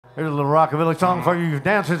Here's a little rockabilly song for you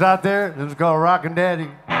dancers out there. This is called Rockin'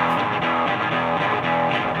 Daddy.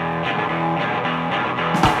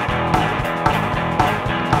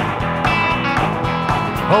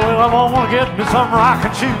 Oh, well, I'm gonna get me some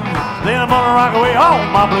rockin' shoes. Then I'm gonna rock away all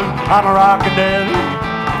my blues. I'm a rockin' daddy.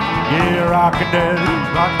 Yeah, rockin' daddy.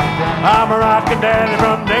 I'm a rockin' daddy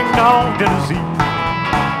from Ding Dong, Tennessee.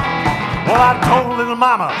 Well, I told little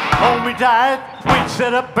mama, hold me tight. We'd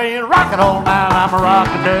sit up and rock it all night. I'm a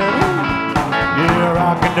rockin' daddy. Yeah,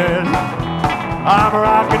 rockin' daddy. I'm a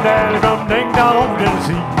rockin' daddy from Ding Dong,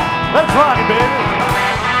 Tennessee. Let's rock it, baby.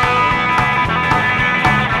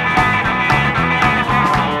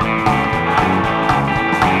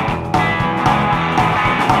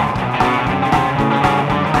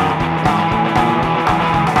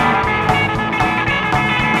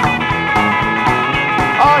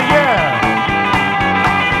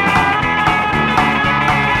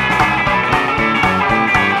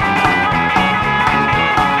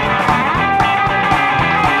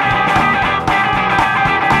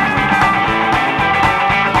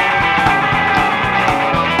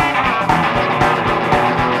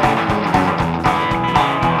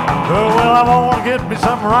 Get me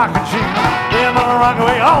some rockin' shoes. Then I'm gonna rock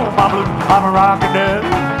away all my blues. I'm a rockin' daddy.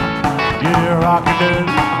 Yeah, rockin'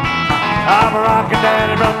 daddy. I'm a rockin'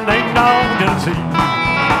 daddy from Ding Dong, Tennessee.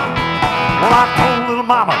 Well, I told little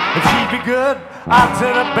mama if she'd be good, I'd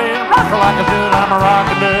sit up and rock her like I should. I'm a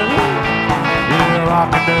rockin' daddy. Yeah,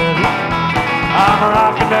 rockin' daddy. I'm a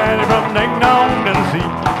rockin' daddy from Ding Dong, Tennessee.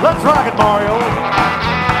 Let's rock it, Mario.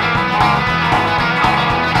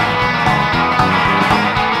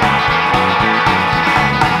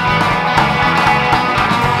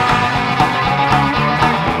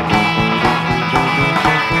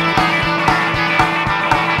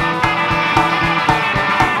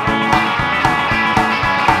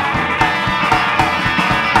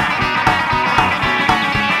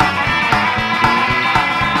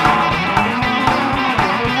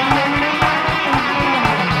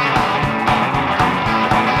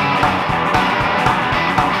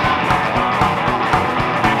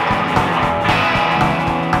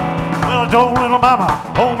 Old little mama,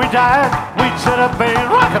 hold me tight. We'd sit up and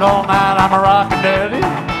rock it all night. I'm a rockin' daddy.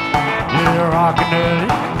 Yeah, rockin' daddy.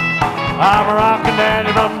 I'm a rockin'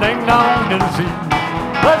 daddy from Ding Dong, Tennessee.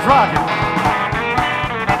 Let's rock it.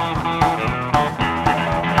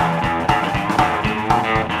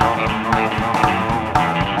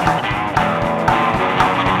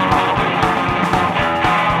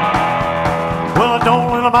 Well,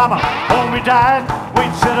 don't little mama, hold me tight.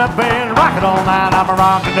 We'd sit up and rock it all night. I'm a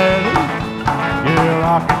rockin' daddy. Yeah,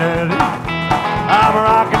 rockin' daddy. I'm a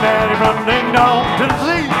rockin' daddy from Ding Dong,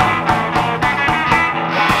 Tennessee.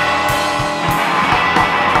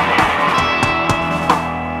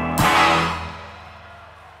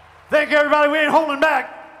 Thank you, everybody. We ain't holding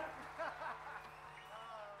back.